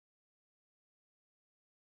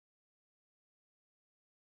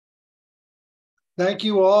Thank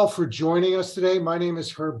you all for joining us today. My name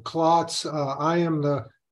is Herb Klotz. I am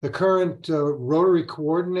the current Rotary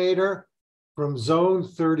coordinator from Zone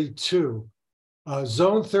 32.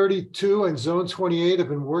 Zone 32 and Zone 28 have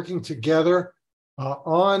been working together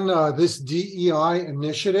on this DEI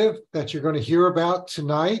initiative that you're going to hear about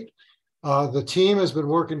tonight. The team has been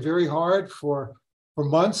working very hard for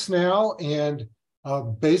months now, and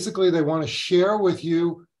basically they want to share with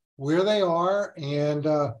you where they are and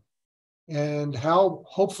how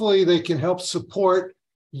hopefully they can help support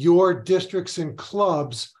your districts and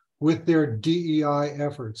clubs with their DEI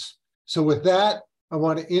efforts. So with that, I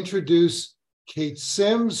want to introduce Kate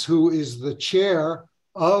Sims, who is the chair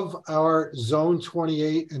of our Zone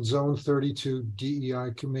 28 and Zone 32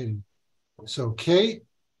 DEI committee. So Kate,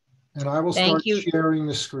 and I will start Thank you. sharing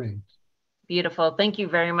the screen. Beautiful. Thank you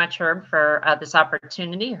very much, Herb, for this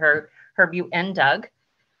opportunity. Herb, you and Doug.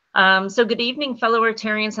 So good evening, fellow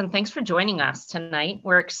Rotarians, and thanks for joining us tonight.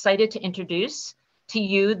 We're excited to introduce to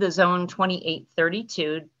you the Zone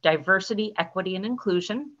 2832, Diversity, Equity, and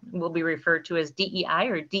Inclusion. Will be referred to as DEI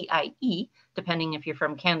or DIE, depending if you're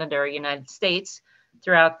from Canada or United States,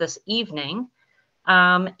 throughout this evening.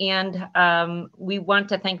 We want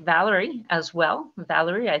to thank Valerie as well.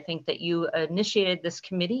 Valerie, I think that you initiated this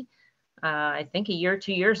committee, I think a year,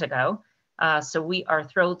 2 years ago. So we are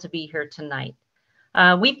thrilled to be here tonight.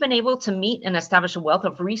 We've been able to meet and establish a wealth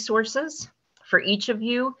of resources for each of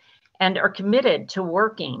you and are committed to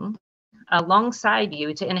working alongside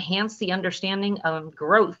you to enhance the understanding of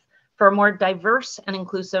growth for a more diverse and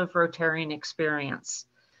inclusive Rotarian experience.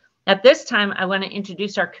 At this time, I want to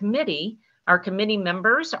introduce our committee. Our committee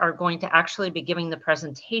members are going to actually be giving the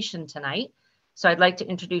presentation tonight. So I'd like to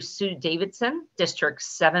introduce Sue Davidson, District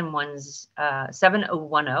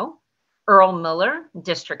 7010, Earl Miller,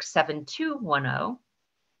 District 7210,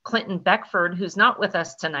 Clinton Beckford, who's not with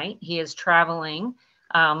us tonight. He is traveling,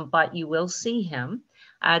 but you will see him.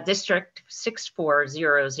 District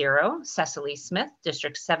 6400, Cecily Smith,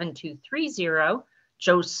 District 7230,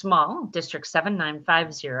 Joe Small, District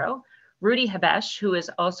 7950, Rudy Habesh, who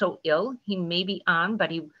is also ill. He may be on,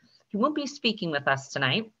 but he won't be speaking with us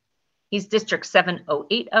tonight. He's District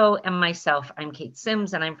 7080, and myself, I'm Kate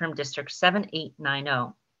Sims, and I'm from District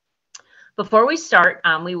 7890. Before we start,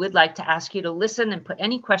 we would like to ask you to listen and put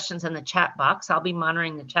any questions in the chat box. I'll be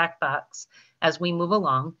monitoring the chat box as we move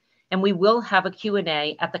along, and we will have a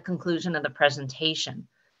Q&A at the conclusion of the presentation.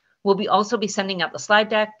 We'll also be sending out the slide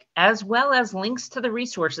deck as well as links to the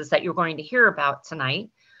resources that you're going to hear about tonight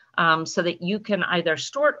so that you can either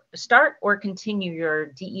start or continue your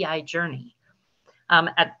DEI journey.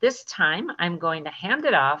 At this time, I'm going to hand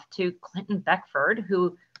it off to Clinton Beckford,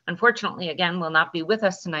 who unfortunately, again, will not be with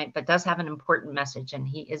us tonight, but does have an important message, and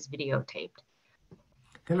he is videotaped.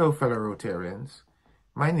 Hello, fellow Rotarians.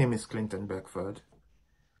 My name is Clinton Beckford.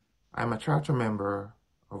 I'm a charter member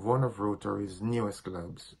of one of Rotary's newest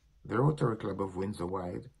clubs, the Rotary Club of Windsor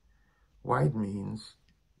Wide. Wide means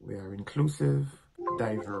we are inclusive,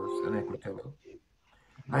 diverse, and equitable.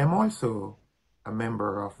 I am also a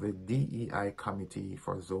member of the DEI Committee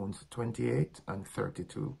for Zones 28 and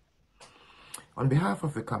 32. On behalf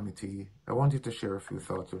of the committee, I wanted to share a few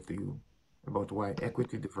thoughts with you about why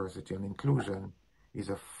equity, diversity, and inclusion is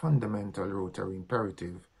a fundamental Rotary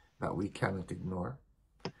imperative that we cannot ignore.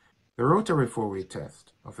 The Rotary four-way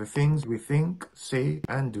test of the things we think, say,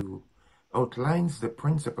 and do outlines the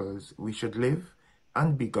principles we should live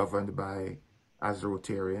and be governed by as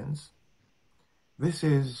Rotarians. This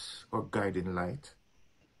is our guiding light,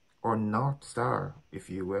 or North Star, if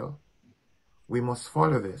you will. We must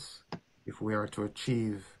follow this if we are to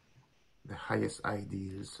achieve the highest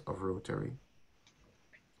ideals of Rotary.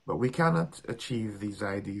 But we cannot achieve these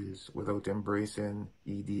ideals without embracing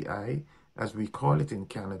EDI, as we call it in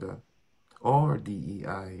Canada, or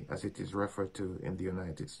DEI, as it is referred to in the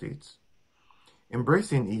United States.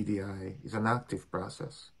 Embracing EDI is an active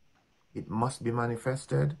process. It must be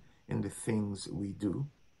manifested in the things we do,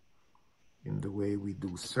 in the way we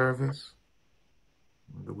do service,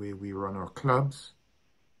 in the way we run our clubs,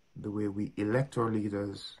 the way we elect our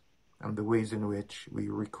leaders, and the ways in which we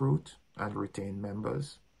recruit and retain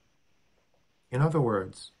members. In other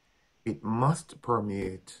words, it must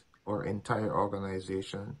permeate our entire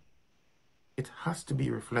organization. It has to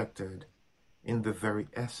be reflected in the very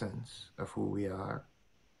essence of who we are.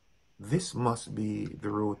 This must be the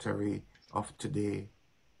Rotary of today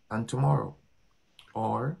and tomorrow,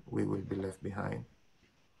 or we will be left behind.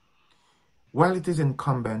 While it is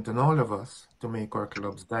incumbent on all of us to make our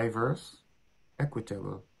clubs diverse,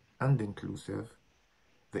 equitable, and inclusive,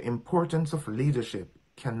 the importance of leadership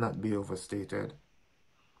cannot be overstated.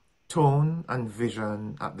 Tone and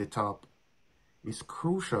vision at the top is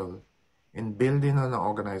crucial in building an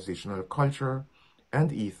organizational culture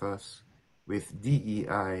and ethos with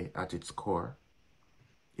DEI at its core.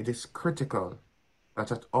 It is critical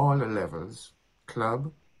that at all levels,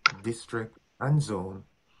 club, district, and zone,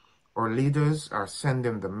 our leaders are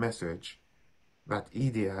sending the message that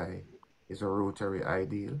EDI is a Rotary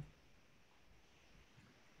ideal.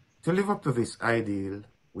 To live up to this ideal,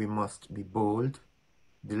 we must be bold,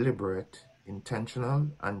 deliberate,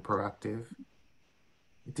 intentional, and proactive.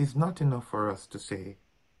 It is not enough for us to say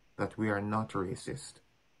that we are not racist,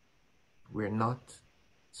 we're not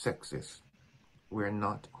sexist, we're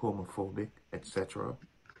not homophobic, etc.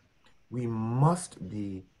 We must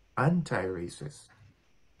be anti-racist,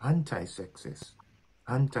 anti-sexist,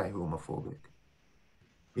 anti-homophobic.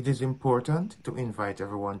 It is important to invite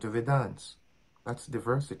everyone to the dance. That's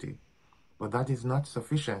diversity. But that is not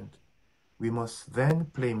sufficient. We must then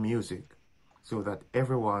play music so that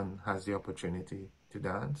everyone has the opportunity to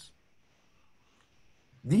dance.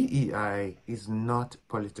 DEI is not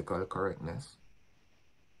political correctness.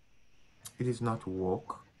 It is not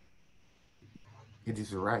woke. It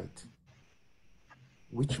is right,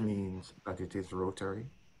 which means that it is Rotary.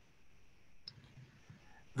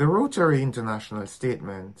 The Rotary International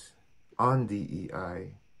Statement on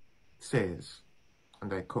DEI says,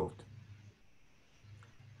 and I quote,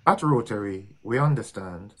 "At Rotary, we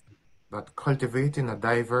understand that cultivating a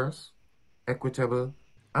diverse, equitable,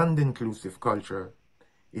 and inclusive culture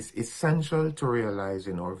is essential to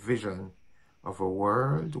realizing our vision of a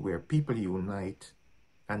world where people unite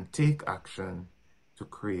and take action to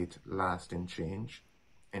create lasting change."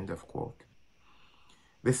 End of quote.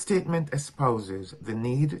 The statement espouses the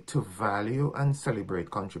need to value and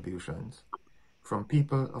celebrate contributions from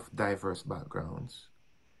people of diverse backgrounds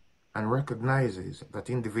and recognizes that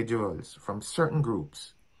individuals from certain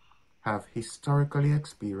groups have historically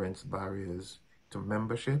experienced barriers to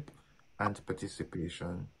membership and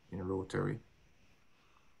participation in Rotary.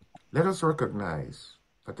 Let us recognize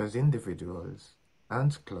that as individuals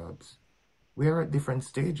and clubs, we are at different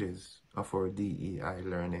stages of our DEI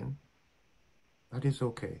learning. That is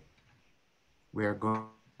okay. We are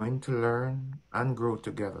going to learn and grow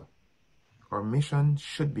together. Our mission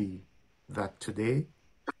should be that today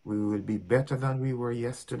we will be better than we were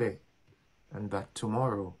yesterday, and that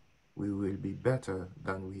tomorrow we will be better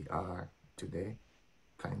than we are today.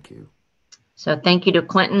 Thank you. So thank you to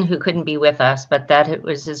Clinton, who couldn't be with us, but that it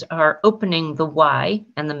was our opening the why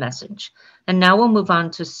and the message. And now we'll move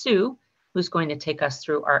on to Sue, who's going to take us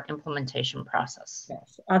through our implementation process.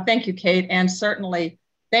 Yes. Thank you, Kate. And certainly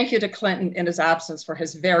thank you to Clinton in his absence for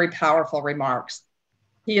his very powerful remarks.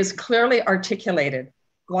 He has clearly articulated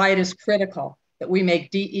why it is critical that we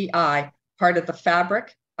make DEI part of the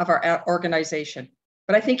fabric of our organization,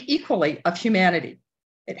 but I think equally of humanity.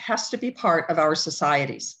 It has to be part of our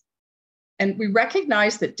societies. And we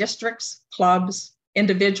recognize that districts, clubs,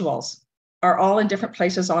 individuals are all in different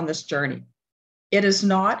places on this journey. It is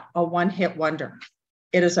not a one-hit wonder.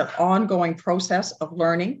 It is an ongoing process of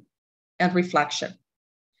learning and reflection.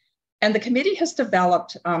 And the committee has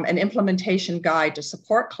developed an implementation guide to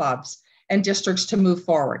support clubs and districts to move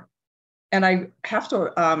forward. And I have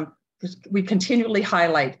to, we continually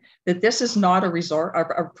highlight that this is not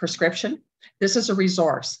a prescription. This is a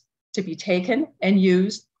resource to be taken and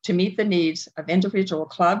used to meet the needs of individual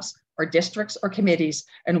clubs or districts or committees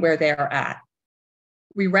and where they are at.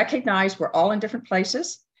 We recognize we're all in different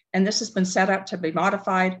places, and this has been set up to be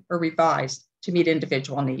modified or revised to meet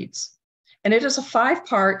individual needs. And it is a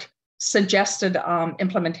 5-part suggested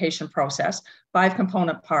implementation process, 5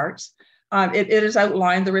 component parts. It is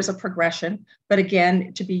outlined, there is a progression, but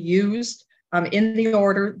again, to be used in the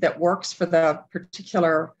order that works for the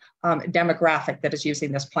particular demographic that is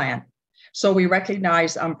using this plan. So we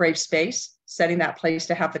recognize Brave Space, setting that place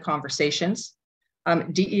to have the conversations,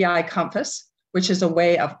 DEI Compass, which is a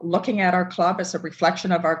way of looking at our club as a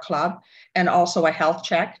reflection of our club, and also a health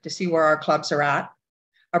check to see where our clubs are at.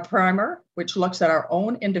 A primer, which looks at our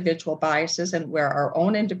own individual biases and where our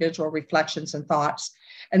own individual reflections and thoughts.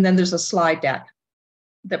 And then there's a slide deck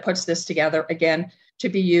that puts this together, again, to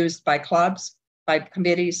be used by clubs, by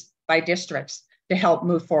committees, by districts to help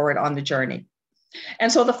move forward on the journey. And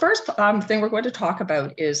so the first thing we're going to talk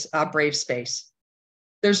about is Brave Space.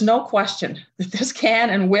 There's no question that this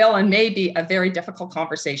can and will and may be a very difficult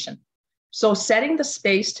conversation. So setting the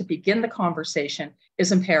space to begin the conversation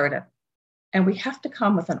is imperative. And we have to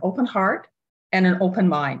come with an open heart and an open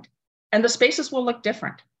mind. And the spaces will look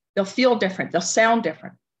different. They'll feel different. They'll sound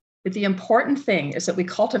different. But the important thing is that we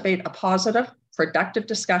cultivate a positive, productive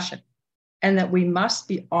discussion, and that we must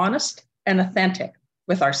be honest and authentic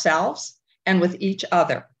with ourselves and with each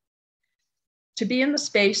other. To be in the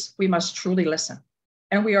space, we must truly listen.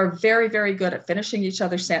 And we are very, very good at finishing each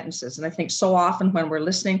other's sentences. And I think so often when we're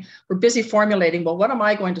listening, we're busy formulating, well, what am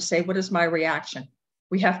I going to say? What is my reaction?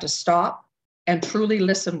 We have to stop and truly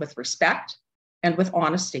listen with respect and with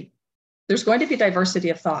honesty. There's going to be diversity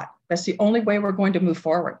of thought. That's the only way we're going to move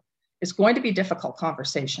forward. It's going to be difficult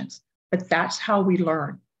conversations, but that's how we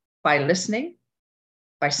learn, by listening,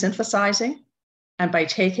 by synthesizing, and by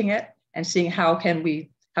taking it and seeing how can we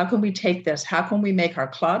take this? How can we make our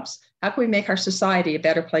clubs? How can we make our society a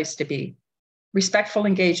better place to be? Respectful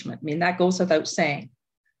engagement, I mean, that goes without saying,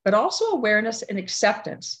 but also awareness and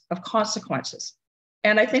acceptance of consequences.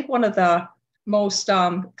 And I think one of the most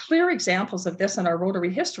clear examples of this in our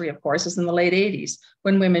Rotary history, of course, is in the late 80s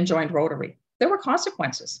when women joined Rotary. There were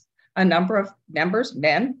consequences. A number of members,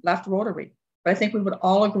 men, left Rotary. But I think we would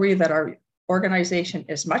all agree that our organization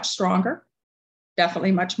is much stronger,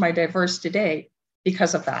 definitely much more diverse today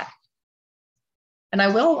because of that. And I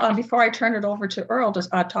will, before I turn it over to Earl to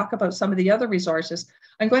talk about some of the other resources,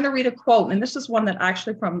 I'm going to read a quote, and this is one that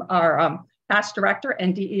actually from our past director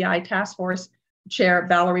and DEI task force chair,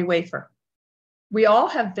 Valerie Wafer. We all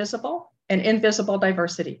have visible and invisible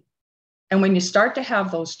diversity. And when you start to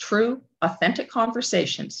have those true, authentic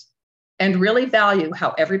conversations and really value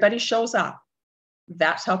how everybody shows up,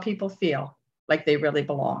 that's how people feel like they really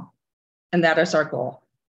belong. And that is our goal,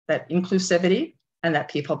 that inclusivity and that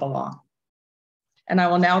people belong. And I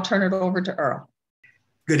will now turn it over to Earl.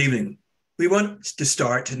 Good evening. We want to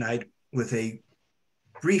start tonight with a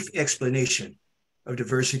brief explanation of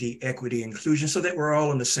diversity, equity, inclusion, so that we're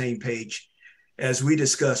all on the same page as we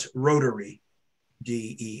discuss Rotary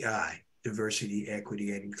DEI, diversity,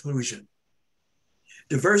 equity, and inclusion.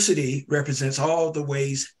 Diversity represents all the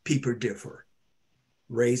ways people differ: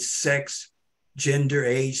 race, sex, gender,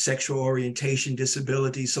 age, sexual orientation,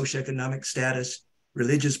 disability, socioeconomic status,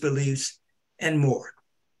 religious beliefs, and more.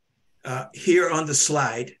 Here on the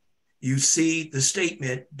slide, you see the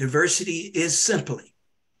statement, diversity is simply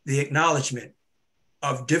the acknowledgement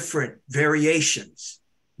of different variations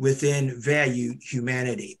within valued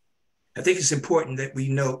humanity. I think it's important that we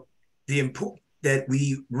note that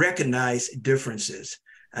we recognize differences.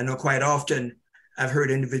 I know quite often I've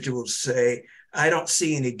heard individuals say, I don't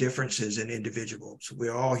see any differences in individuals.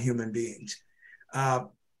 We're all human beings.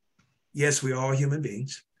 Yes, we're all human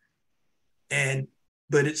beings.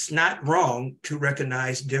 But it's not wrong to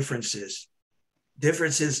recognize differences.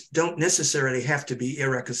 Differences don't necessarily have to be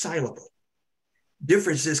irreconcilable.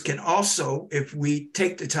 Differences can also, if we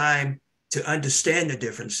take the time to understand the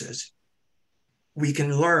differences, we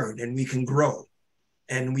can learn and we can grow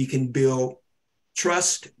and we can build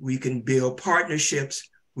trust, we can build partnerships,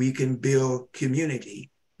 we can build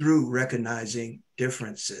community through recognizing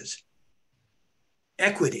differences.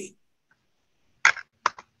 Equity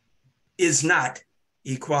is not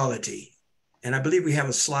equality. And I believe we have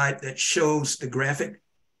a slide that shows the graphic.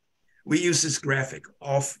 We use this graphic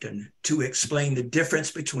often to explain the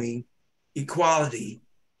difference between equality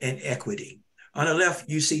and equity. On the left,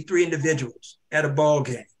 you see three individuals at a ball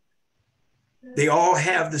game. They all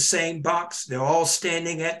have the same box. They're all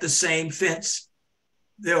standing at the same fence.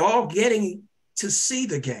 They're all getting to see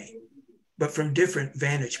the game, but from different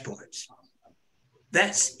vantage points.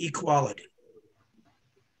 That's equality.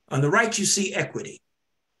 On the right, you see equity.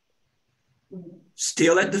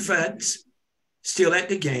 Still at the fence, still at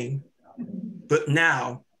the game, but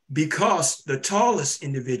now, because the tallest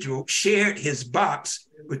individual shared his box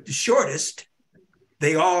with the shortest,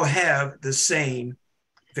 they all have the same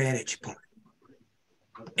vantage point.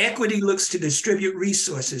 Equity looks to distribute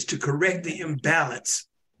resources to correct the imbalance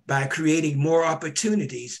by creating more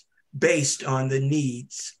opportunities based on the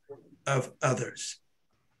needs of others.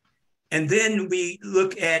 And then we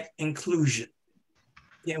look at inclusion.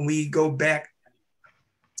 And we go back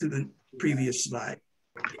to the previous slide.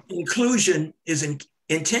 Inclusion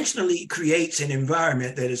intentionally creates an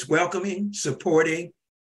environment that is welcoming, supporting,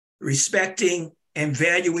 respecting, and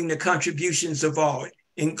valuing the contributions of all.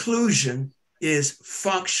 Inclusion is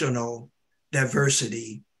functional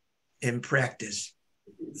diversity in practice.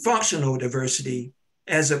 Functional diversity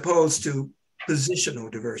as opposed to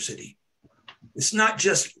positional diversity. It's not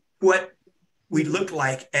just what we look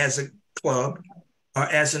like as a club or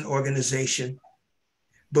as an organization,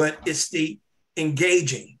 but it's the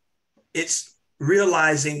engaging. It's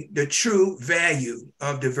realizing the true value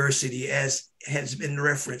of diversity as has been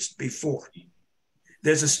referenced before.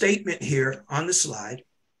 There's a statement here on the slide.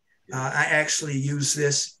 I actually use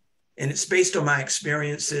this, and it's based on my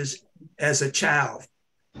experiences as a child,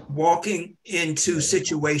 walking into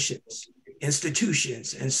situations,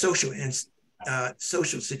 institutions, and social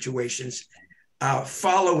situations,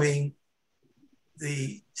 following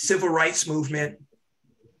the civil rights movement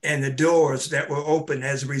and the doors that were opened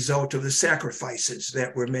as a result of the sacrifices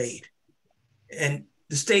that were made. And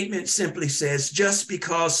the statement simply says, just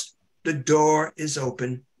because the door is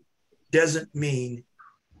open doesn't mean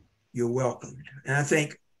you're welcomed. And I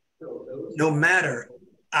think no matter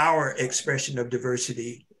our expression of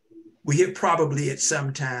diversity, we have probably at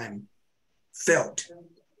some time felt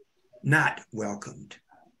not welcomed,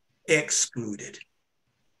 excluded.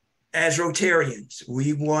 As Rotarians,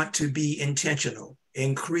 we want to be intentional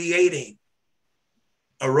in creating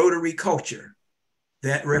a Rotary culture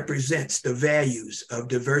that represents the values of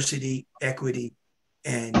diversity, equity,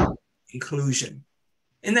 and inclusion.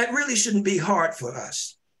 And that really shouldn't be hard for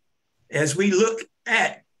us as we look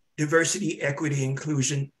at diversity, equity,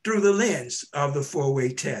 inclusion through the lens of the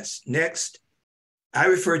four-way test. Next, I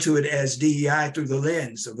refer to it as DEI through the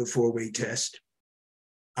lens of the four-way test,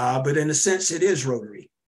 but in a sense, it is Rotary.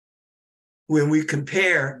 When we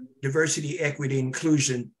compare diversity, equity,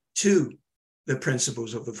 inclusion to the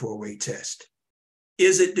principles of the four-way test,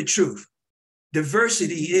 is it the truth?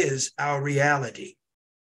 Diversity is our reality.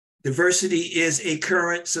 Diversity is a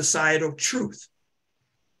current societal truth.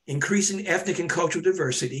 Increasing ethnic and cultural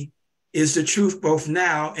diversity is the truth both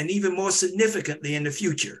now and even more significantly in the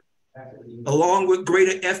future. Along with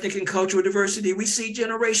greater ethnic and cultural diversity, we see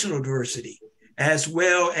generational diversity, as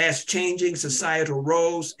well as changing societal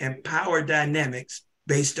roles and power dynamics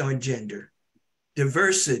based on gender.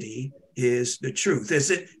 Diversity is the truth. Is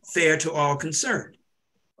it fair to all concerned?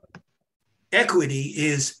 Equity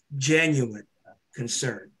is genuine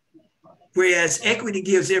concern. Whereas equality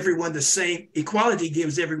gives everyone the same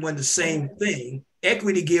thing,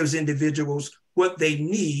 equity gives individuals what they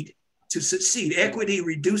need to succeed. Equity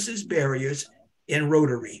reduces barriers in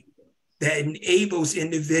Rotary that enables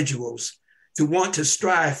individuals to want to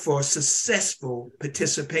strive for successful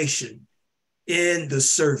participation in the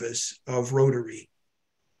service of Rotary.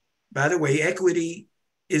 By the way, equity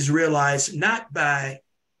is realized not by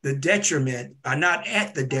the detriment, or not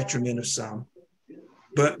at the detriment of some,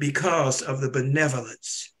 but because of the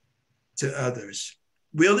benevolence to others.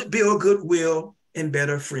 Will it build goodwill and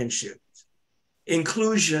better friendships?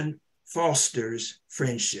 Inclusion fosters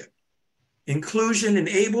friendship. Inclusion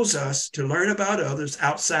enables us to learn about others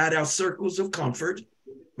outside our circles of comfort,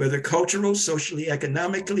 whether cultural, socially,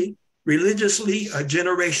 economically, religiously, or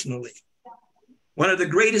generationally. One of the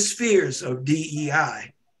greatest fears of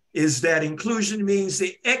DEI is that inclusion means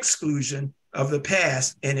the exclusion of the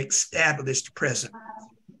past and established present.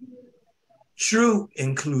 True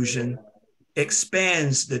inclusion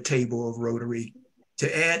expands the table of Rotary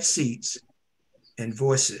to add seats and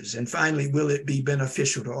voices. And finally, will it be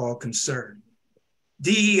beneficial to all concerned?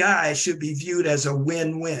 DEI should be viewed as a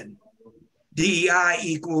win-win. DEI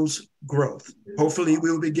equals growth. Hopefully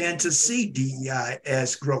we'll begin to see DEI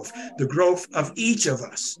as growth, the growth of each of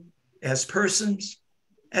us as persons,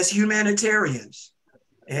 as humanitarians,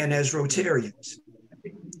 and as Rotarians.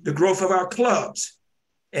 The growth of our clubs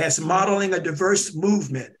as modeling a diverse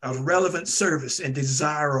movement of relevant service and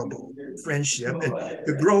desirable friendship, and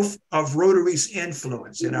the growth of Rotary's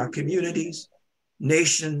influence in our communities,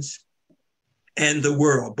 nations, and the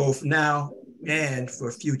world, both now and for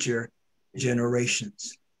future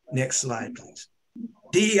generations. Next slide, please.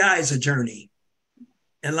 DEI is a journey.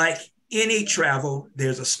 And like any travel,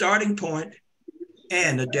 there's a starting point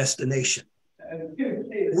and a destination.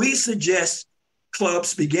 We suggest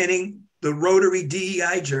clubs beginning the Rotary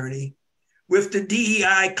DEI journey with the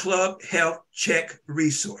DEI Club Health Check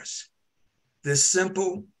resource. This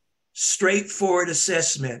simple, straightforward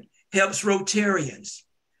assessment helps Rotarians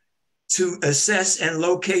to assess and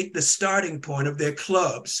locate the starting point of their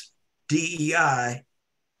club's DEI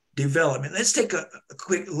development. Let's take a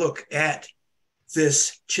quick look at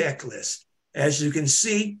this checklist. As you can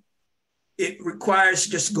see, it requires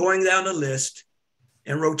just going down the list,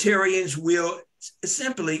 and Rotarians will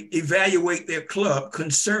simply evaluate their club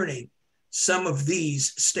concerning some of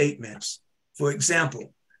these statements. For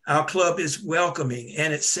example, our club is welcoming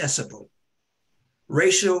and accessible.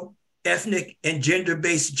 Racial, ethnic, and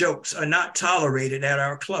gender-based jokes are not tolerated at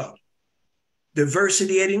our club.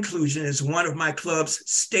 Diversity and inclusion is one of my club's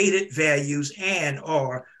stated values and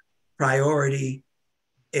are priority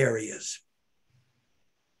areas.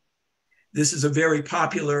 This is a very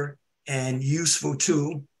popular and useful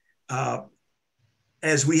tool.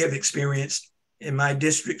 As we have experienced in my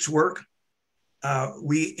district's work,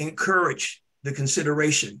 we encourage the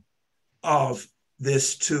consideration of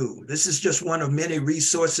this tool. This is just one of many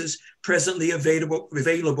resources presently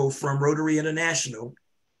available from Rotary International.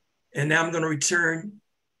 And now I'm going to return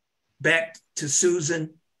back to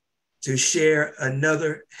Susan to share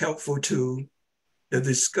another helpful tool the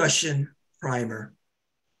discussion primer.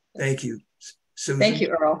 Thank you, Susan. Thank you,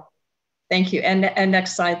 Earl. Thank you. And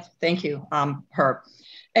next slide. Thank you, Herb.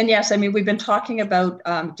 And yes, I mean, we've been talking about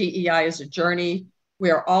DEI as a journey.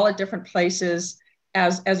 We are all at different places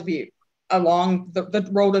as we along the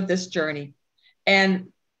road of this journey.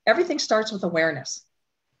 And everything starts with awareness.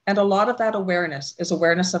 And a lot of that awareness is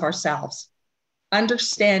awareness of ourselves,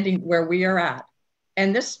 understanding where we are at.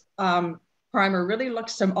 And this primer really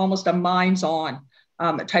looks to almost a minds-on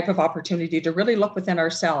type of opportunity to really look within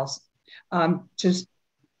ourselves, to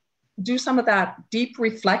do some of that deep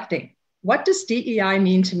reflecting. What does DEI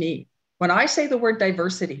mean to me? When I say the word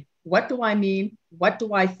diversity, what do I mean? What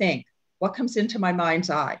do I think? What comes into my mind's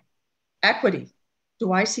eye? Equity.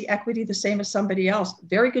 Do I see equity the same as somebody else?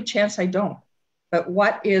 Very good chance I don't. But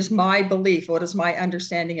what is my belief? What is my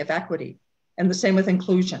understanding of equity? And the same with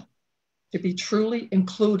inclusion. To be truly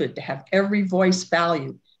included, to have every voice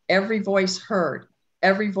valued, every voice heard,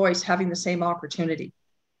 every voice having the same opportunity.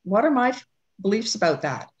 What are my beliefs about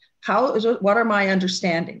that? What are my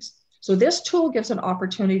understandings? So this tool gives an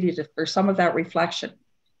opportunity for some of that reflection.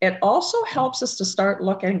 It also helps us to start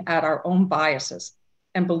looking at our own biases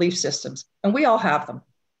and belief systems. And we all have them.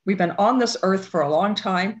 We've been on this earth for a long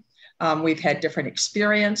time. We've had different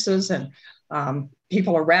experiences and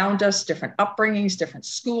people around us, different upbringings, different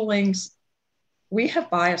schoolings. We have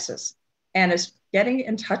biases, and it's getting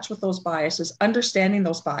in touch with those biases, understanding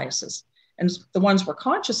those biases, and the ones we're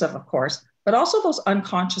conscious of course, but also those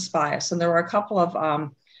unconscious bias. And there are a couple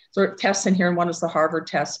of sort of tests in here, and one is the Harvard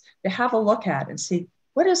test, to have a look at and see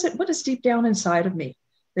what is deep down inside of me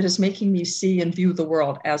that is making me see and view the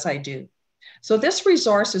world as I do. So this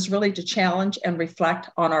resource is really to challenge and reflect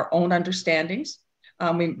on our own understandings.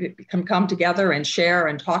 We can come together and share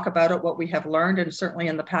and talk about it, what we have learned, and certainly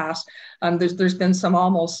in the past, there's been some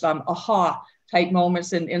almost aha type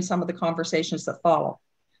moments in some of the conversations that follow.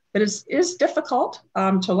 But it is difficult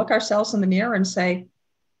to look ourselves in the mirror and say,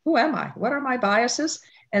 who am I? What are my biases?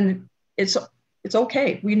 And it's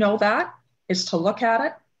okay. We know that. It's to look at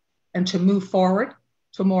it and to move forward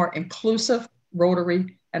to a more inclusive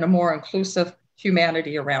Rotary and a more inclusive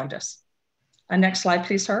humanity around us. Next slide,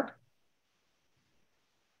 please, Herb.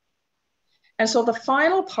 And so the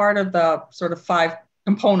final part of the sort of 5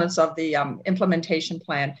 components of the implementation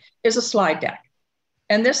plan is a slide deck.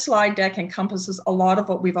 And this slide deck encompasses a lot of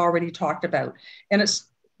what we've already talked about. And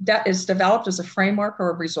that is developed as a framework or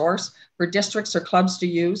a resource for districts or clubs to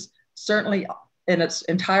use, certainly in its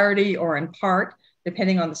entirety or in part,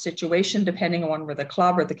 depending on the situation, depending on where the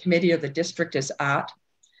club or the committee or the district is at.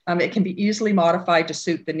 It can be easily modified to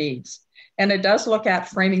suit the needs. And it does look at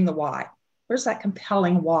framing the why. Where's that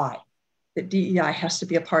compelling why that DEI has to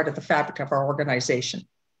be a part of the fabric of our organization?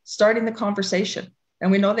 Starting the conversation.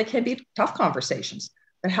 And we know they can be tough conversations,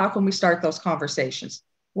 but how can we start those conversations?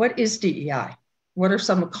 What is DEI? What are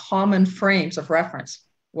some common frames of reference?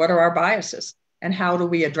 What are our biases? And how do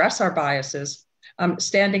we address our biases?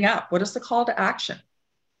 Standing up, what is the call to action?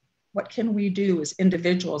 What can we do as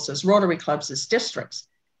individuals, as Rotary clubs, as districts,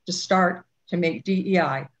 to start to make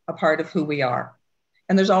DEI a part of who we are?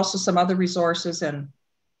 And there's also some other resources and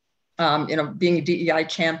being DEI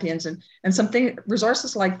champions and some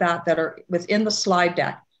resources like that are within the slide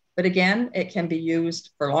deck. But again, it can be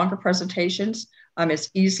used for longer presentations.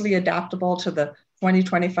 It's easily adaptable to the 20,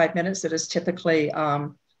 25 minutes that is typically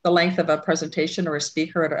the length of a presentation or a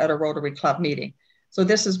speaker at a Rotary Club meeting. So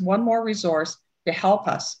this is one more resource to help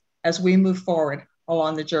us as we move forward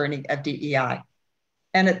along the journey of DEI.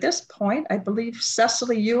 And at this point, I believe,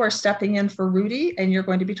 Cecily, you are stepping in for Rudy, and you're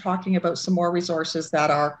going to be talking about some more resources that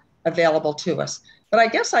are available to us. But I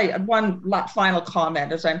guess one final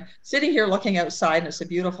comment as I'm sitting here looking outside, and it's a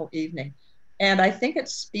beautiful evening. And I think it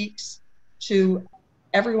speaks to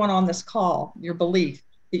everyone on this call, your belief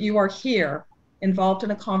that you are here involved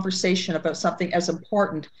in a conversation about something as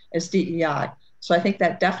important as DEI. So I think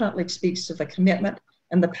that definitely speaks to the commitment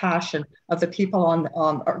and the passion of the people or I'm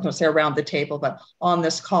going to say around the table, but on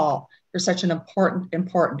this call for such an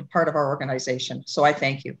important part of our organization. So I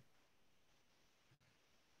thank you.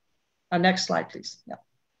 Next slide, please. Yeah.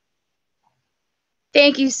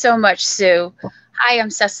 Thank you so much, Sue. Hi, I'm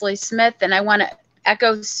Cecily Smith, and I want to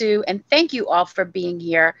echo Sue and thank you all for being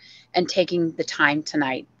here and taking the time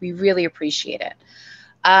tonight. We really appreciate it.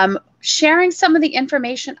 Sharing some of the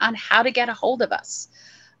information on how to get a hold of us.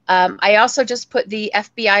 I also just put the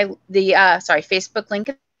Facebook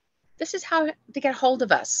link. This is how to get a hold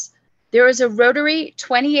of us. There is a Rotary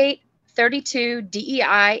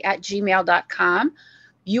 2832DEI@gmail.com.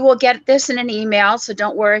 You will get this in an email, so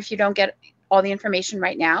don't worry if you don't get all the information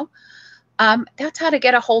right now. That's how to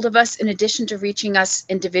get a hold of us in addition to reaching us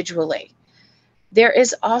individually. There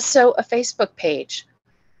is also a Facebook page.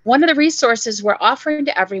 One of the resources we're offering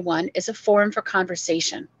to everyone is a forum for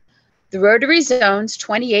conversation. The Rotary Zone's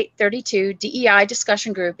 2832 DEI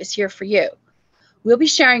discussion group is here for you. We'll be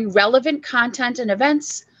sharing relevant content and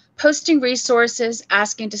events, posting resources,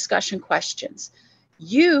 asking discussion questions.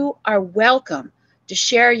 You are welcome to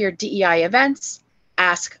share your DEI events,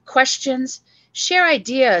 ask questions, share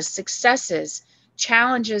ideas, successes,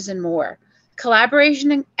 challenges, and more.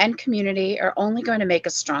 Collaboration and community are only going to make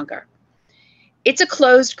us stronger. It's a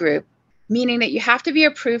closed group, meaning that you have to be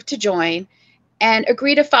approved to join and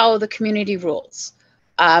agree to follow the community rules.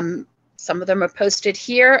 Some of them are posted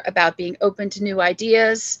here about being open to new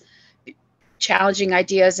ideas, challenging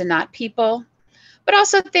ideas and not people, but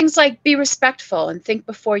also things like be respectful and think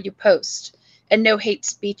before you post, and no hate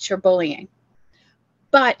speech or bullying.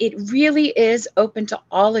 But it really is open to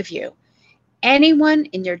all of you. Anyone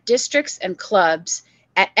in your districts and clubs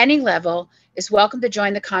at any level is welcome to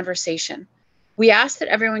join the conversation. We ask that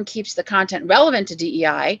everyone keeps the content relevant to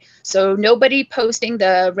DEI, so nobody posting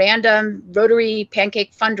the random Rotary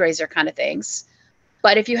pancake fundraiser kind of things.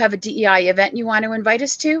 But if you have a DEI event you want to invite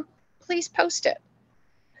us to, please post it.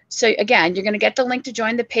 So again, you're going to get the link to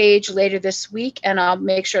join the page later this week, and I'll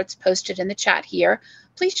make sure it's posted in the chat here.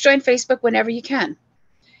 Please join Facebook whenever you can.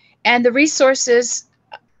 And the resources,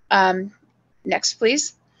 next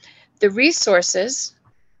please. The resources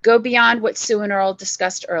go beyond what Sue and Earl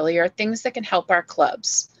discussed earlier, things that can help our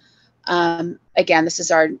clubs. Again, this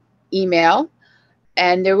is our email,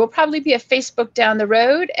 and there will probably be a Facebook down the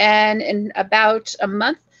road, and in about a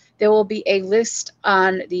month, there will be a list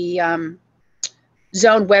on the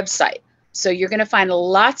Zone website. So you're going to find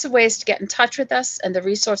lots of ways to get in touch with us and the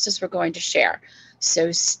resources we're going to share.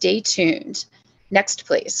 So stay tuned. Next,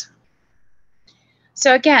 please.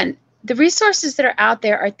 So again, the resources that are out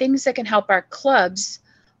there are things that can help our clubs,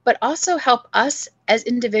 but also help us as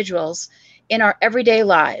individuals in our everyday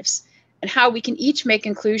lives and how we can each make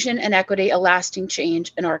inclusion and equity a lasting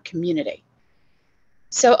change in our community.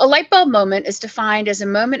 So a light bulb moment is defined as a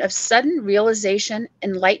moment of sudden realization,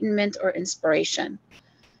 enlightenment, or inspiration.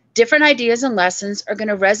 Different ideas and lessons are going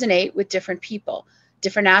to resonate with different people.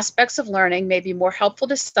 Different aspects of learning may be more helpful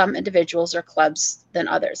to some individuals or clubs than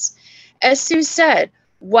others. As Sue said,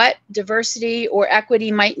 what diversity or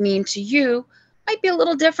equity might mean to you might be a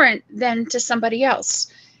little different than to somebody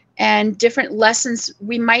else. And different lessons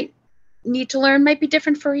we might need to learn might be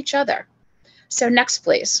different for each other. So next,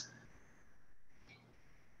 please.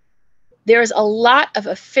 There is a lot of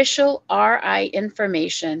official RI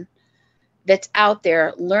information that's out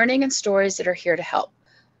there, learning and stories that are here to help.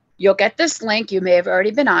 You'll get this link. You may have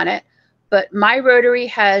already been on it, but My Rotary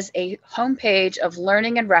has a homepage of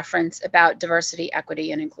learning and reference about diversity,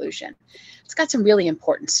 equity, and inclusion. It's got some really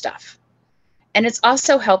important stuff. And it's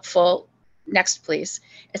also helpful, next please,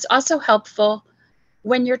 it's also helpful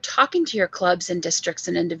when you're talking to your clubs and districts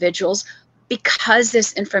and individuals, because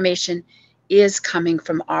this information is coming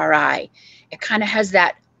from RI. It kind of has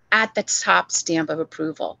that at the top stamp of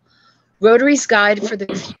approval. Rotary's Guide for the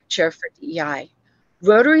Future for DEI.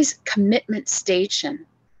 Rotary's commitment statement,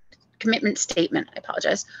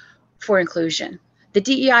 for inclusion. The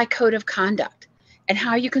DEI Code of Conduct, and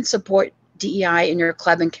how you can support DEI in your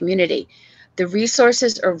club and community. The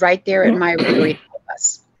resources are right there at My Rotary to help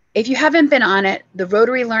us. If you haven't been on it, the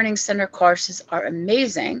Rotary Learning Center courses are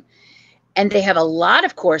amazing, and they have a lot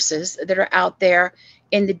of courses that are out there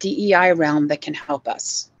in the DEI realm that can help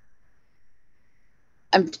us.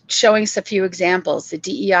 I'm showing us a few examples: the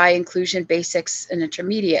DEI Inclusion Basics and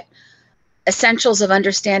Intermediate, Essentials of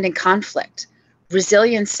Understanding Conflict,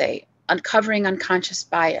 Resiliency, Uncovering Unconscious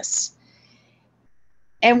Bias.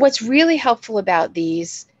 And what's really helpful about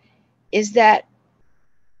these is that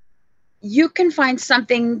you can find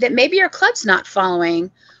something that maybe your club's not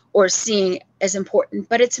following or seeing as important,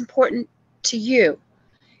 but it's important to you.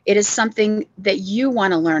 It is something that you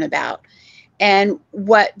want to learn about. And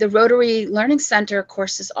what the Rotary Learning Center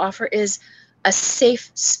courses offer is a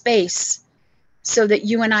safe space so that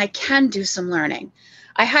you and I can do some learning.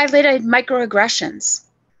 I highlighted microaggressions.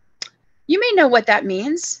 You may know what that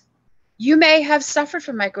means. You may have suffered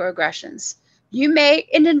from microaggressions. You may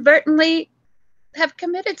inadvertently have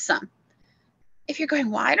committed some. If you're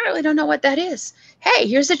going, well, I really don't know what that is. Hey,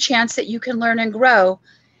 here's a chance that you can learn and grow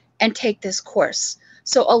and take this course.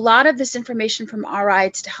 So a lot of this information from RI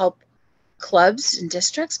is to help clubs and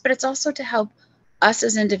districts, but it's also to help us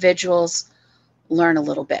as individuals learn a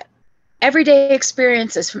little bit. Everyday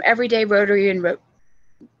experiences from everyday Rotary and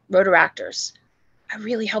Rotaractors are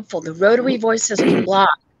really helpful. The Rotary Voices blog,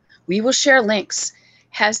 we will share links,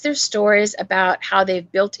 has their stories about how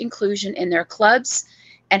they've built inclusion in their clubs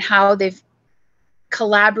and how they've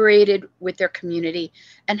collaborated with their community,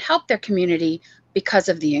 and helped their community because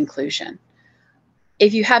of the inclusion.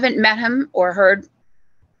 If you haven't met him or heard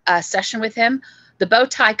a session with him, the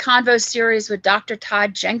Bowtie Convo series with Dr.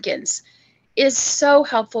 Todd Jenkins is so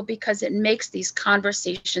helpful because it makes these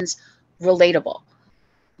conversations relatable.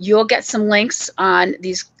 You'll get some links on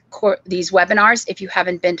these webinars if you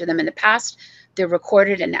haven't been to them in the past. They're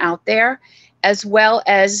recorded and out there, as well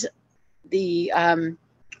as the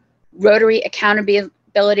Rotary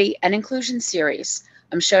Accountability and Inclusion series.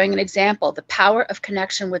 I'm showing an example, The Power of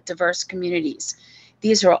Connection with Diverse Communities.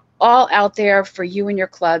 These are all out there for you and your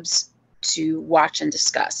clubs to watch and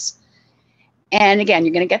discuss. And again,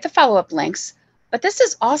 you're going to get the follow-up links, but this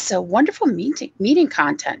is also wonderful meeting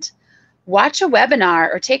content. Watch a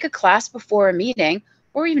webinar or take a class before a meeting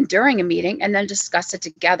or even during a meeting and then discuss it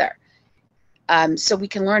together. So we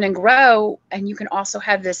can learn and grow, and you can also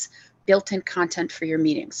have this built-in content for your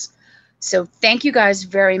meetings. So thank you guys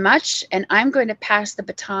very much, and I'm going to pass the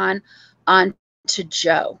baton on to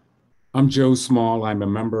Joe. I'm Joe Small. I'm a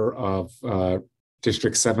member of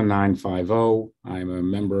District 7950. I'm a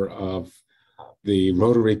member of the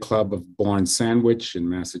Rotary Club of Bourne Sandwich in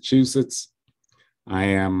Massachusetts. I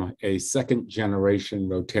am a second-generation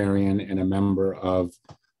Rotarian and a member of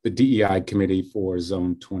the DEI Committee for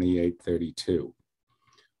Zone 2832.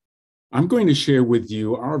 I'm going to share with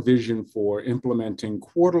you our vision for implementing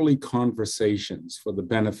quarterly conversations for the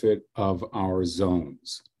benefit of our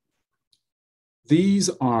zones. These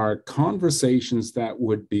are conversations that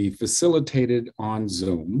would be facilitated on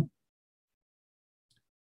Zoom.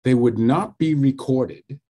 They would not be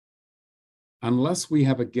recorded unless we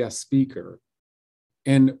have a guest speaker,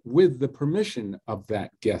 and with the permission of that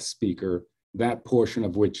guest speaker, that portion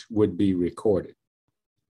of which would be recorded.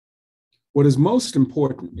 What is most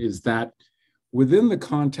important is that within the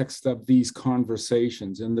context of these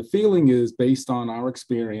conversations, and the feeling is based on our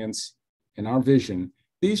experience and our vision,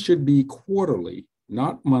 these should be quarterly,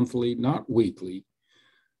 not monthly, not weekly,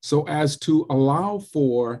 so as to allow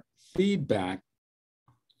for feedback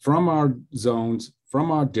from our zones,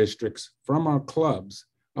 from our districts, from our clubs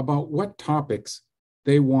about what topics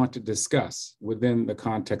they want to discuss within the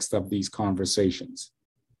context of these conversations.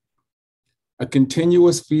 A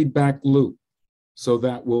continuous feedback loop so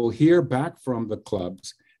that we'll hear back from the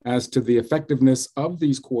clubs as to the effectiveness of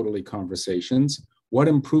these quarterly conversations, what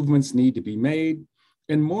improvements need to be made,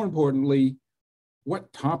 and more importantly,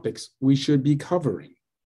 what topics we should be covering.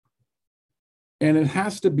 And it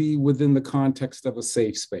has to be within the context of a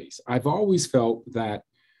safe space. I've always felt that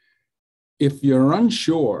if you're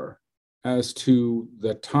unsure as to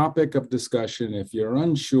the topic of discussion, if you're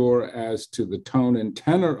unsure as to the tone and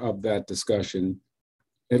tenor of that discussion,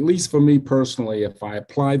 at least for me personally, if I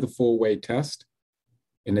apply the four-way test,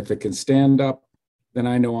 and if it can stand up, then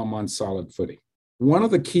I know I'm on solid footing. One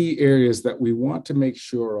of the key areas that we want to make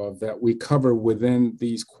sure of that we cover within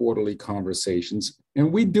these quarterly conversations,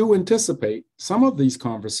 and we do anticipate some of these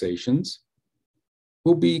conversations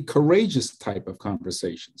will be courageous type of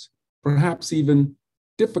conversations, perhaps even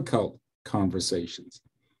difficult conversations,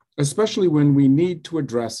 especially when we need to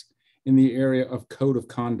address in the area of code of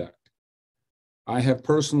conduct. I have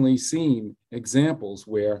personally seen examples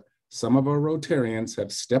where some of our Rotarians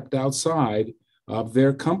have stepped outside of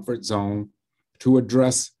their comfort zone to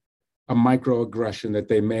address a microaggression that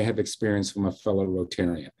they may have experienced from a fellow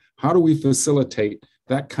Rotarian. How do we facilitate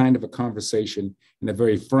that kind of a conversation in a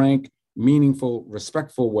very frank, meaningful,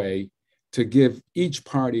 respectful way to give each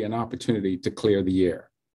party an opportunity to clear the air?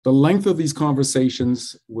 The length of these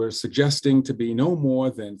conversations we're suggesting to be no more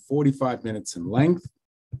than 45 minutes in length.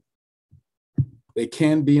 They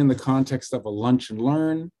can be in the context of a lunch and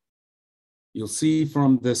learn. You'll see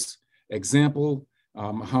from this example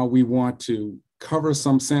how we want to cover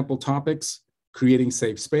some sample topics, creating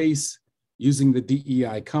safe space, using the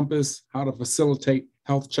DEI compass, how to facilitate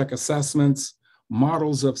health check assessments,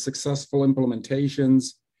 models of successful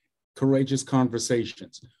implementations, courageous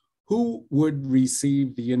conversations. Who would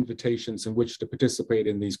receive the invitations in which to participate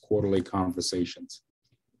in these quarterly conversations?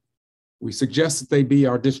 We suggest that they be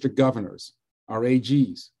our district governors, our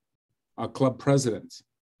AGs, our club presidents,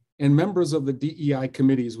 and members of the DEI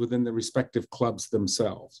committees within the respective clubs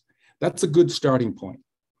themselves. That's a good starting point.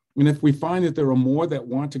 And if we find that there are more that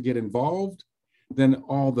want to get involved, then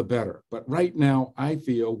all the better. But right now,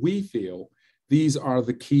 we feel these are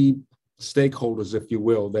the key stakeholders, if you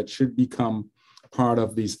will, that should become part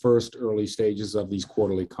of these first early stages of these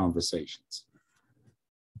quarterly conversations.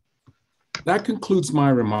 That concludes my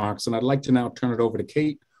remarks, and I'd like to now turn it over to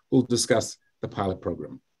Kate, who will discuss the pilot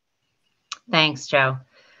program. Thanks, Joe.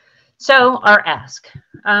 So our ask,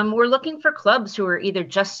 we're looking for clubs who are either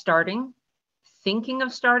just starting, thinking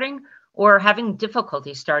of starting or having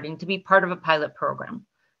difficulty starting to be part of a pilot program.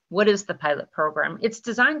 What is the pilot program? It's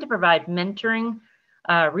designed to provide mentoring,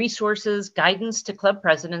 resources, guidance to club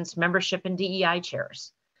presidents, membership, and DEI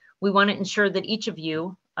chairs. We want to ensure that each of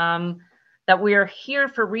you, that we are here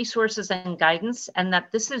for resources and guidance, and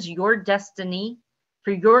that this is your destiny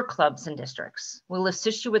for your clubs and districts. We'll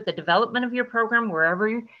assist you with the development of your program wherever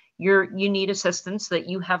you need assistance, so that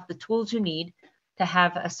you have the tools you need to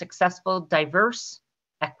have a successful, diverse,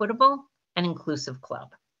 equitable, and inclusive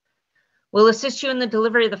club. We'll assist you in the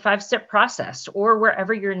delivery of the 5-step process or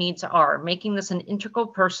wherever your needs are, making this an integral,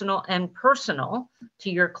 personal to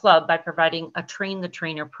your club by providing a train the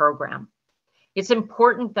trainer program. It's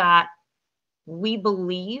important that we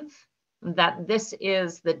believe that this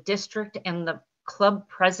is the district and the club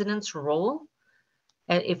president's role.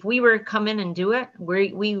 If we were to come in and do it,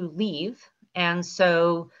 we leave. And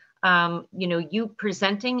so, you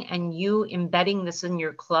presenting and you embedding this in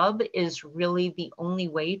your club is really the only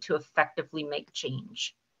way to effectively make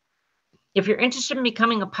change. If you're interested in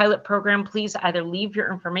becoming a pilot program, please either leave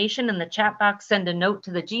your information in the chat box, send a note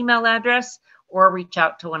to the Gmail address, or reach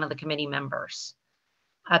out to one of the committee members.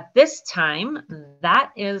 At this time,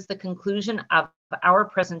 that is the conclusion of our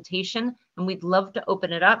presentation, and we'd love to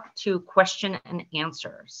open it up to question and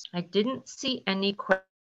answers. I didn't see any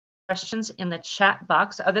questions in the chat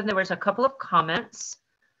box, other than there was a couple of comments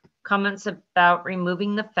about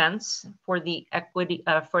removing the fence for the equity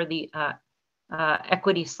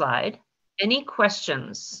equity slide. Any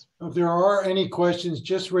questions? If there are any questions,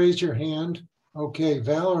 just raise your hand. Okay,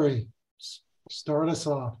 Valerie, start us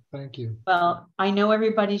off. Thank you. Well, I know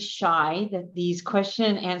everybody's shy, that these question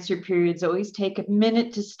and answer periods always take a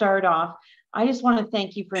minute to start off. I just want to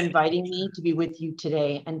thank you for inviting me to be with you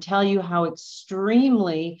today and tell you how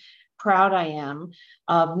extremely proud I am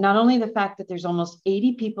of not only the fact that there's almost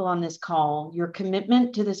 80 people on this call, your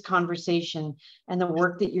commitment to this conversation and the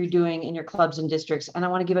work that you're doing in your clubs and districts. And I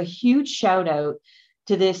want to give a huge shout out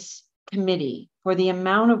to this committee for the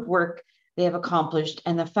amount of work they have accomplished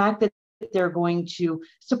and the fact that they're going to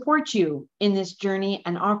support you in this journey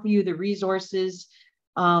and offer you the resources.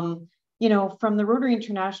 From the Rotary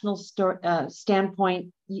International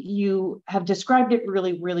standpoint, you have described it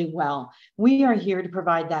really, really well. We are here to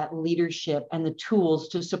provide that leadership and the tools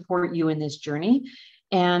to support you in this journey.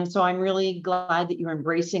 And so I'm really glad that you're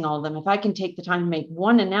embracing all of them. If I can take the time to make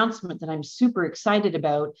one announcement that I'm super excited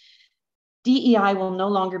about, DEI will no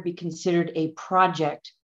longer be considered a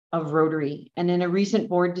project of Rotary. And in a recent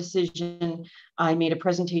board decision, I made a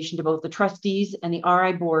presentation to both the trustees and the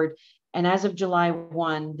RI board. And as of July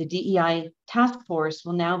 1, the DEI task force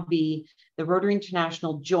will now be the Rotary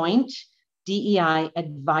International Joint DEI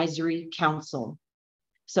Advisory Council.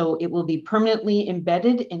 So it will be permanently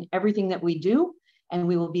embedded in everything that we do. And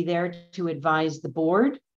we will be there to advise the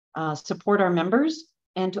board, support our members,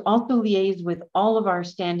 and to also liaise with all of our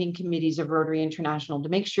standing committees of Rotary International to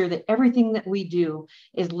make sure that everything that we do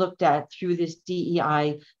is looked at through this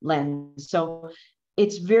DEI lens. So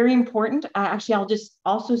it's very important. Actually, I'll just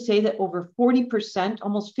also say that over 40%,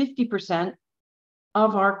 almost 50%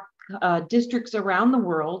 of our districts around the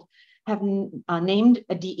world have named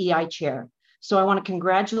a DEI chair. So I want to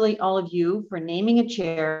congratulate all of you for naming a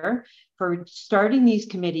chair, for starting these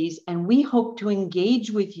committees, and we hope to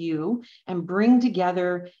engage with you and bring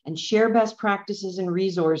together and share best practices and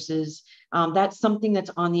resources. That's something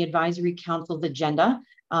that's on the Advisory Council's agenda.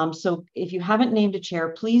 So if you haven't named a chair,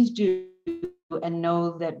 please do, and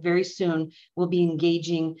know that very soon we'll be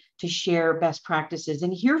engaging to share best practices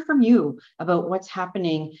and hear from you about what's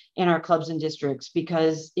happening in our clubs and districts,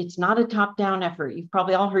 because it's not a top-down effort. You've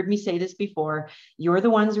probably all heard me say this before. You're the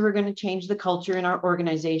ones who are going to change the culture in our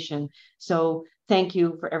organization. So thank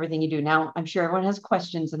you for everything you do. Now, I'm sure everyone has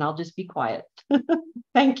questions and I'll just be quiet.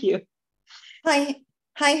 Thank you. Hi,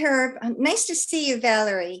 Herb. Nice to see you,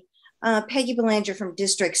 Valerie. Peggy Belanger from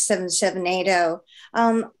District 7780.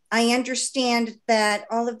 I understand that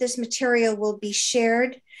all of this material will be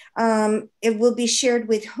shared. It will be shared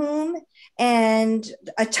with whom and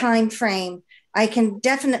a time frame. I can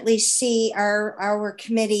definitely see our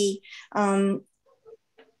committee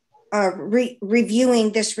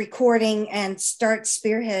reviewing this recording and start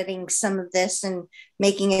spearheading some of this and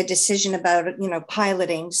making a decision about it,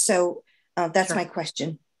 piloting. So that's Sure. my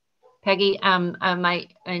question. Peggy, my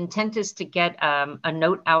intent is to get a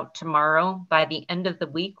note out tomorrow. By the end of the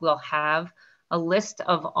week, we'll have a list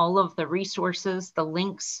of all of the resources, the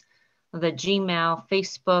links, the Gmail,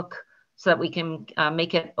 Facebook, so that we can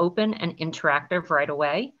make it open and interactive right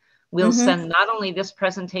away. We'll send not only this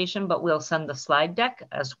presentation, but we'll send the slide deck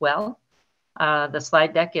as well. The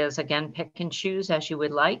slide deck is, again, pick and choose as you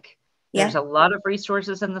would like. There's a lot of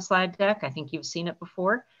resources in the slide deck. I think you've seen it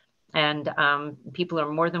before. And people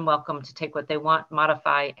are more than welcome to take what they want,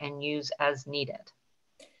 modify, and use as needed.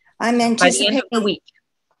 I'm anticipating, by the end of the week.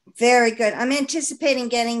 Very good. I'm anticipating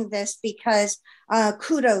getting this because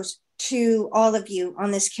kudos to all of you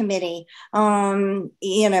on this committee. You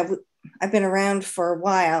know, I've been around for a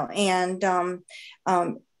while, and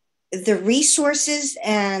the resources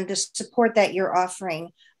and the support that you're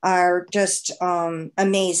offering are just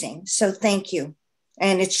amazing. So thank you.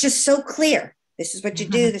 And it's just so clear. This is what you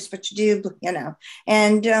do, this is what you do, you know.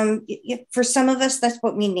 And for some of us, that's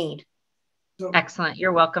what we need. So, excellent.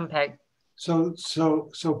 You're welcome, Peg. So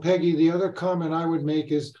Peggy, the other comment I would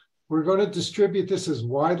make is we're going to distribute this as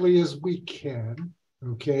widely as we can,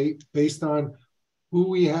 okay, based on who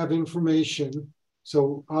we have information.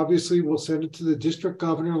 So obviously we'll send it to the district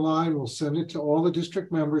governor line. We'll send it to all the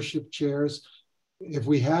district membership chairs. If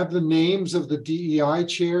we have the names of the DEI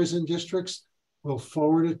chairs in districts, we'll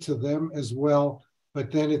forward it to them as well.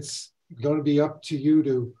 But then it's going to be up to you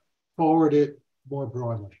to forward it more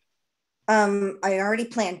broadly. I already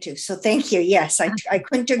planned to, so thank you. Yes, I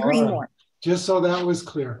couldn't agree more. Just so that was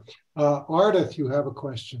clear. Ardith, you have a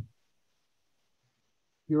question.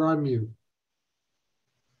 You're on mute.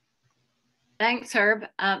 Thanks, Herb.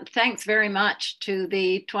 Thanks very much to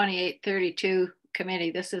the 2832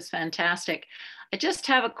 committee. This is fantastic. I just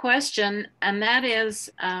have a question, and that is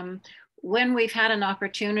when we've had an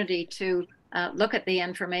opportunity to look at the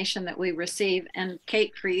information that we receive, and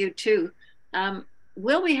Kate, for you too,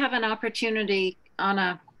 will we have an opportunity on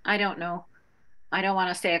a, I don't know, I don't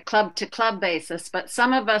want to say a club to club basis, but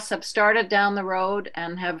some of us have started down the road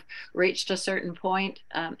and have reached a certain point.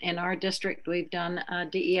 In our district, we've done a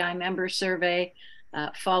DEI member survey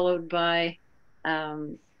followed by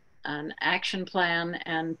an action plan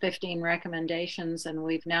and 15 recommendations. And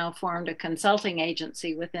we've now formed a consulting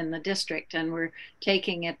agency within the district, and we're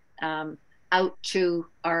taking it out to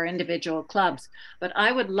our individual clubs. But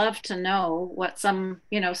I would love to know what some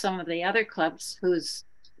of the other clubs whose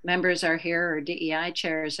members are here or DEI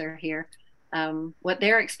chairs are here, what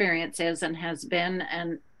their experience is and has been,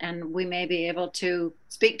 and we may be able to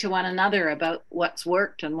speak to one another about what's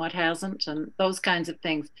worked and what hasn't, and those kinds of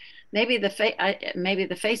things. Maybe the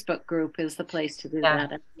Facebook group is the place to do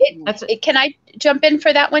that. Can I jump in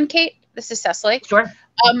for that one, Kate? This is Cecily. Sure.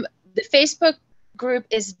 The Facebook group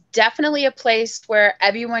is definitely a place where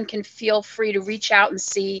everyone can feel free to reach out and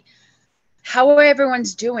see how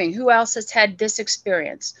everyone's doing, who else has had this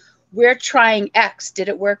experience. We're trying X. Did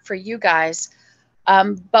it work for you guys?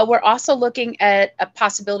 But we're also looking at a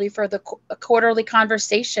possibility for a quarterly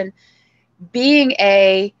conversation being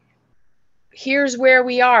here's where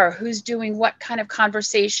we are, who's doing what kind of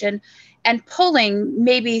conversation, and pulling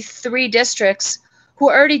maybe 3 districts who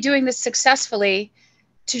are already doing this successfully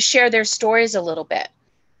to share their stories a little bit.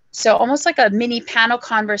 So almost like a mini panel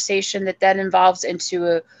conversation that then involves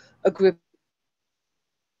into a group.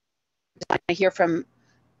 I hear from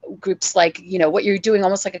groups like, what you're doing,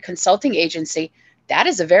 almost like a consulting agency. That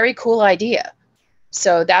is a very cool idea.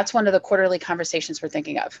 So that's one of the quarterly conversations we're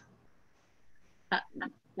thinking of.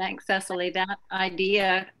 Thanks, Cecily. That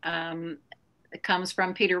idea comes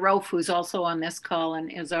from Peter Rofe, who's also on this call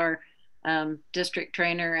and is our district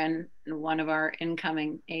trainer and one of our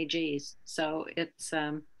incoming AGs. So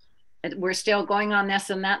we're still going on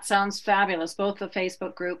this, and that sounds fabulous. Both the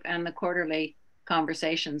Facebook group and the quarterly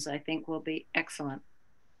conversations, I think, will be excellent.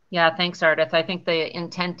 Yeah, thanks, Ardith. I think the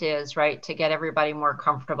intent is, right, to get everybody more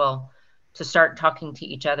comfortable to start talking to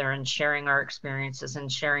each other and sharing our experiences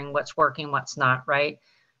and sharing what's working, what's not, right?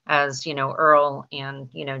 As, Earl and,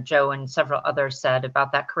 Joe and several others said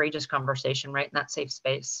about that courageous conversation, right, in that safe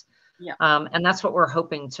space. Yeah. And that's what we're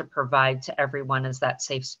hoping to provide to everyone, is that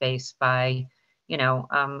safe space by,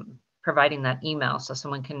 providing that email so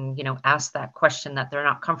someone can, ask that question that they're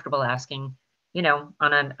not comfortable asking,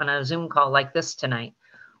 on a Zoom call like this tonight,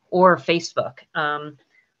 or Facebook.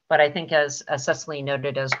 But I think as Cecily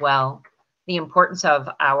noted as well, the importance of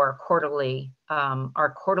our quarterly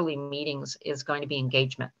meetings is going to be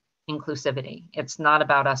engagement, inclusivity. It's not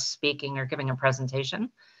about us speaking or giving a presentation.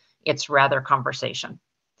 It's rather conversation.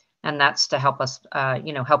 And that's to help us,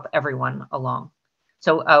 help everyone along.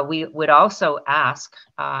 So we would also ask,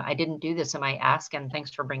 I didn't do this in my ask, and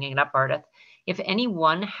thanks for bringing it up, Ardith. If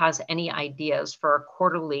anyone has any ideas for a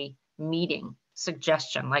quarterly meeting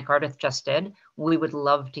suggestion, like Ardith just did, we would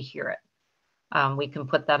love to hear it. We can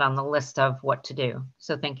put that on the list of what to do.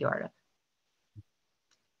 So thank you, Ardith.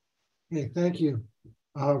 Okay, thank you.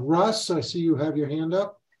 Russ, I see you have your hand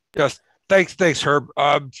up. Yes, thanks, Herb.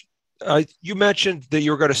 You mentioned that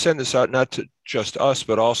you were going to send this out not to just us,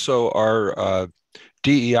 but also our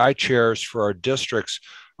DEI chairs for our districts.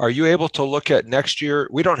 Are you able to look at next year?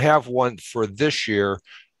 We don't have one for this year,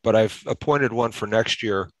 but I've appointed one for next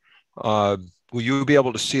year. Will you be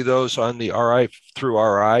able to see those on the RI through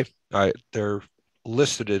RI? They're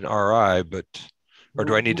listed in RI, but or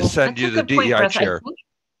do I need to send you the DEI chair?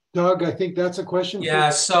 Doug, I think that's a question. Yeah,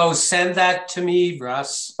 so send that to me,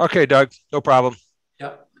 Russ. Okay, Doug, no problem.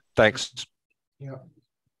 Yep. Thanks. Yeah.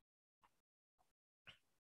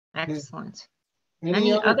 Excellent.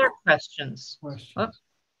 Any other questions?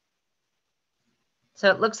 So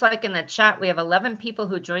it looks like in the chat, we have 11 people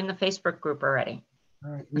who joined the Facebook group already.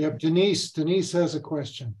 All right, we have Denise. Denise has a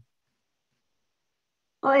question.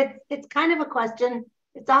 Well, it's kind of a question.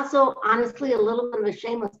 It's also honestly a little bit of a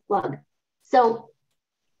shameless plug. So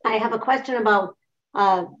I have a question about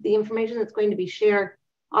the information that's going to be shared.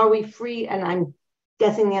 Are we free? And I'm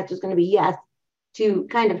guessing the answer is going to be yes, to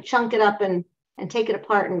kind of chunk it up and take it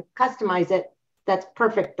apart and customize it. That's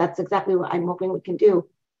perfect. That's exactly what I'm hoping we can do.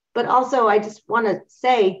 But also, I just want to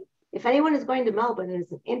say, if anyone is going to Melbourne and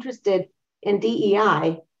is interested in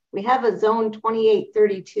DEI, we have a Zone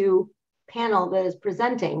 2832 panel that is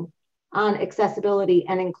presenting on accessibility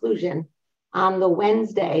and inclusion on the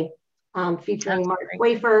Wednesday, featuring Mark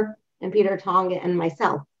Wafer and Peter Tonga and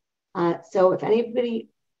myself. So if anybody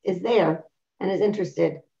is there and is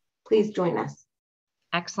interested, please join us.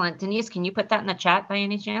 Excellent. Denise, can you put that in the chat by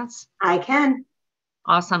any chance? I can.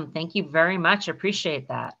 Awesome. Thank you very much. Appreciate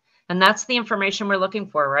that. And that's the information we're looking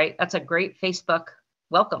for, right? That's a great Facebook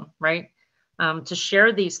welcome, right? To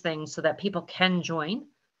share these things so that people can join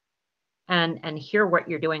and hear what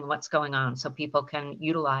you're doing, what's going on, so people can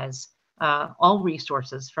utilize all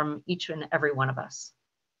resources from each and every one of us.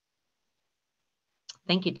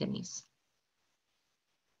 Thank you, Denise.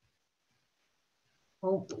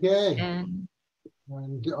 Okay.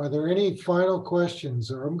 And are there any final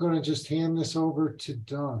questions, or I'm going to just hand this over to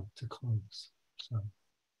Doug to close. So.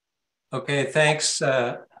 Okay, thanks.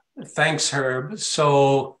 Thanks, Herb.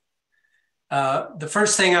 So the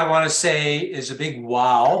first thing I want to say is a big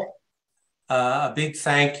wow. A big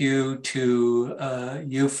thank you to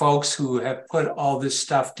you folks who have put all this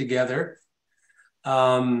stuff together.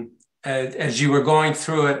 As you were going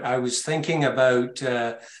through it, I was thinking about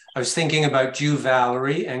you,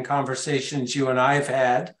 Valerie, and conversations you and I have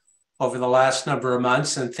had over the last number of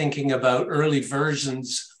months, and thinking about early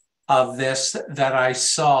versions of this that I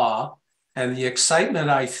saw, and the excitement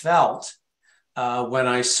I felt when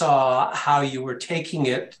I saw how you were taking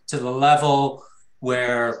it to the level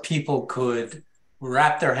where people could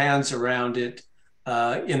wrap their hands around it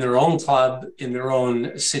in their own club, in their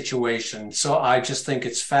own situation. So I just think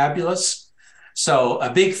it's fabulous. So a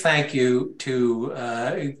big thank you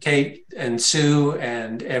to Kate and Sue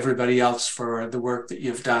and everybody else for the work that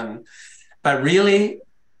you've done. But really,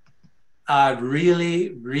 I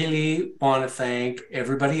really want to thank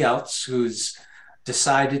everybody else who's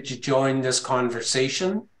decided to join this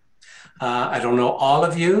conversation. I don't know all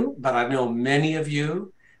of you, but I know many of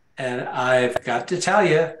you. And I've got to tell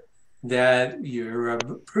you that you're a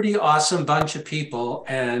pretty awesome bunch of people.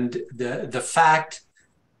 And the fact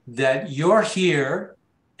that you're here,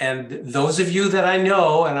 and those of you that I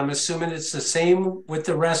know, and I'm assuming it's the same with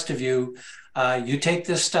the rest of you, you take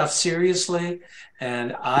this stuff seriously.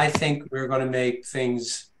 And I think we're going to make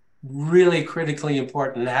things really critically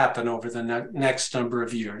important happen over the next number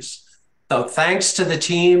of years. So thanks to the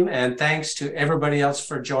team, and thanks to everybody else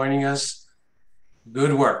for joining us.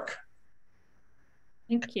 Good work.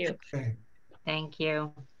 Thank you. Okay. thank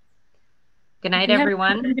you. Good night,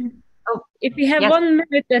 everyone. If you have yes. 1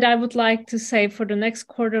 minute that I would like to say for the next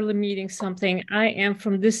quarterly meeting something, I am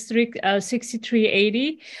from District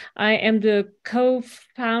 6380. I am the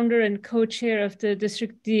co-founder and co-chair of the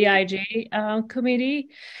District DEIJ committee.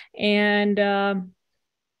 And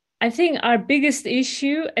I think our biggest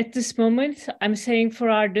issue at this moment, I'm saying for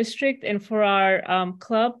our district and for our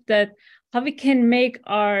club, that how we can make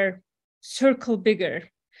our circle bigger.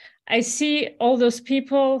 I see all those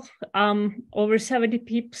people, over 70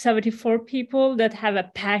 people, 74 people that have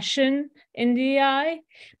a passion in DEI,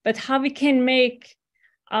 but how we can make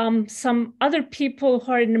some other people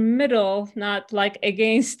who are in the middle, not like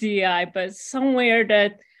against DEI, but somewhere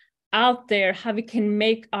that out there, how we can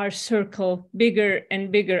make our circle bigger and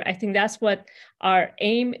bigger. I think that's what our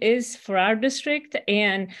aim is for our district.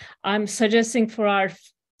 And I'm suggesting for our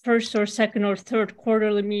first or second or third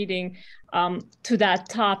quarterly meeting to that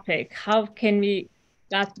topic. How can we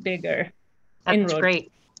get bigger? That's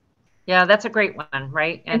great. Yeah, that's a great one,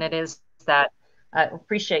 right? And it is that, I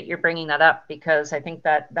appreciate you bringing that up, because I think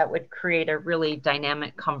that that would create a really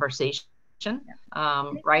dynamic conversation,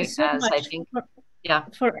 right? So As much I think Yeah.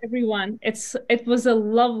 For everyone. It was a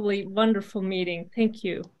lovely, wonderful meeting. Thank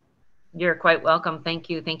you. You're quite welcome. Thank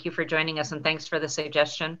you. Thank you for joining us, and thanks for the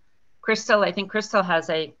suggestion. Crystal, I think Crystal has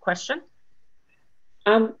a question.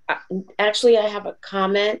 Actually, I have a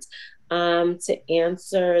comment to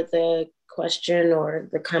answer the question or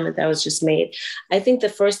the comment that was just made. I think the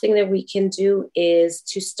first thing that we can do is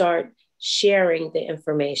to start sharing the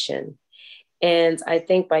information. And I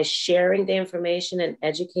think by sharing the information and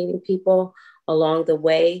educating people along the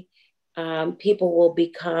way, people will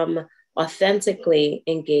become authentically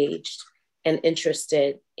engaged and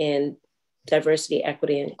interested in diversity,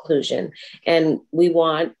 equity, and inclusion. And we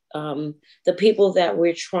want the people that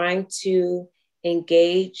we're trying to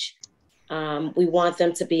engage, we want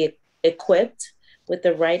them to be equipped with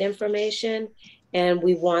the right information, and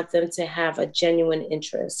we want them to have a genuine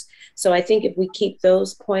interest. So I think if we keep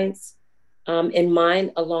those points in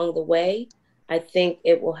mind along the way, I think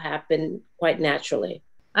it will happen quite naturally.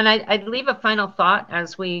 And I'd leave a final thought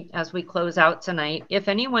as we close out tonight. If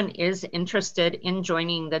anyone is interested in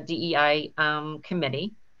joining the DEI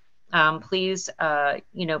committee, please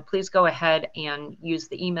please go ahead and use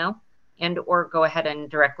the email, and or go ahead and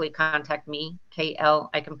directly contact me, KL.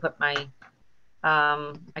 I can put my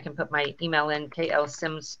email in,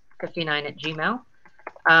 klsims59@gmail.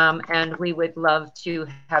 And we would love to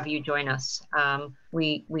have you join us.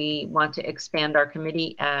 We want to expand our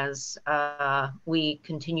committee as we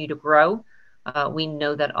continue to grow. We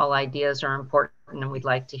know that all ideas are important, and we'd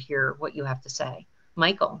like to hear what you have to say.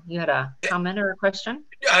 Michael, you had a comment or a question?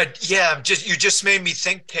 Yeah, you just made me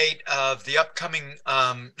think, Kate, of the upcoming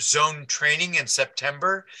zone training in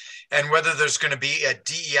September, and whether there's going to be a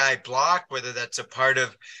DEI block, whether that's a part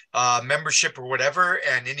of membership or whatever,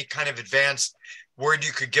 and any kind of advanced word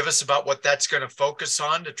you could give us about what that's going to focus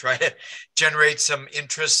on to try to generate some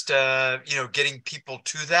interest, getting people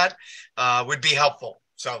to that would be helpful.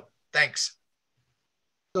 So thanks.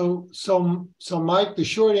 So Mike, the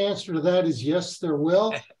short answer to that is yes, there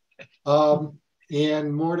will,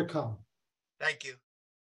 and more to come. Thank you.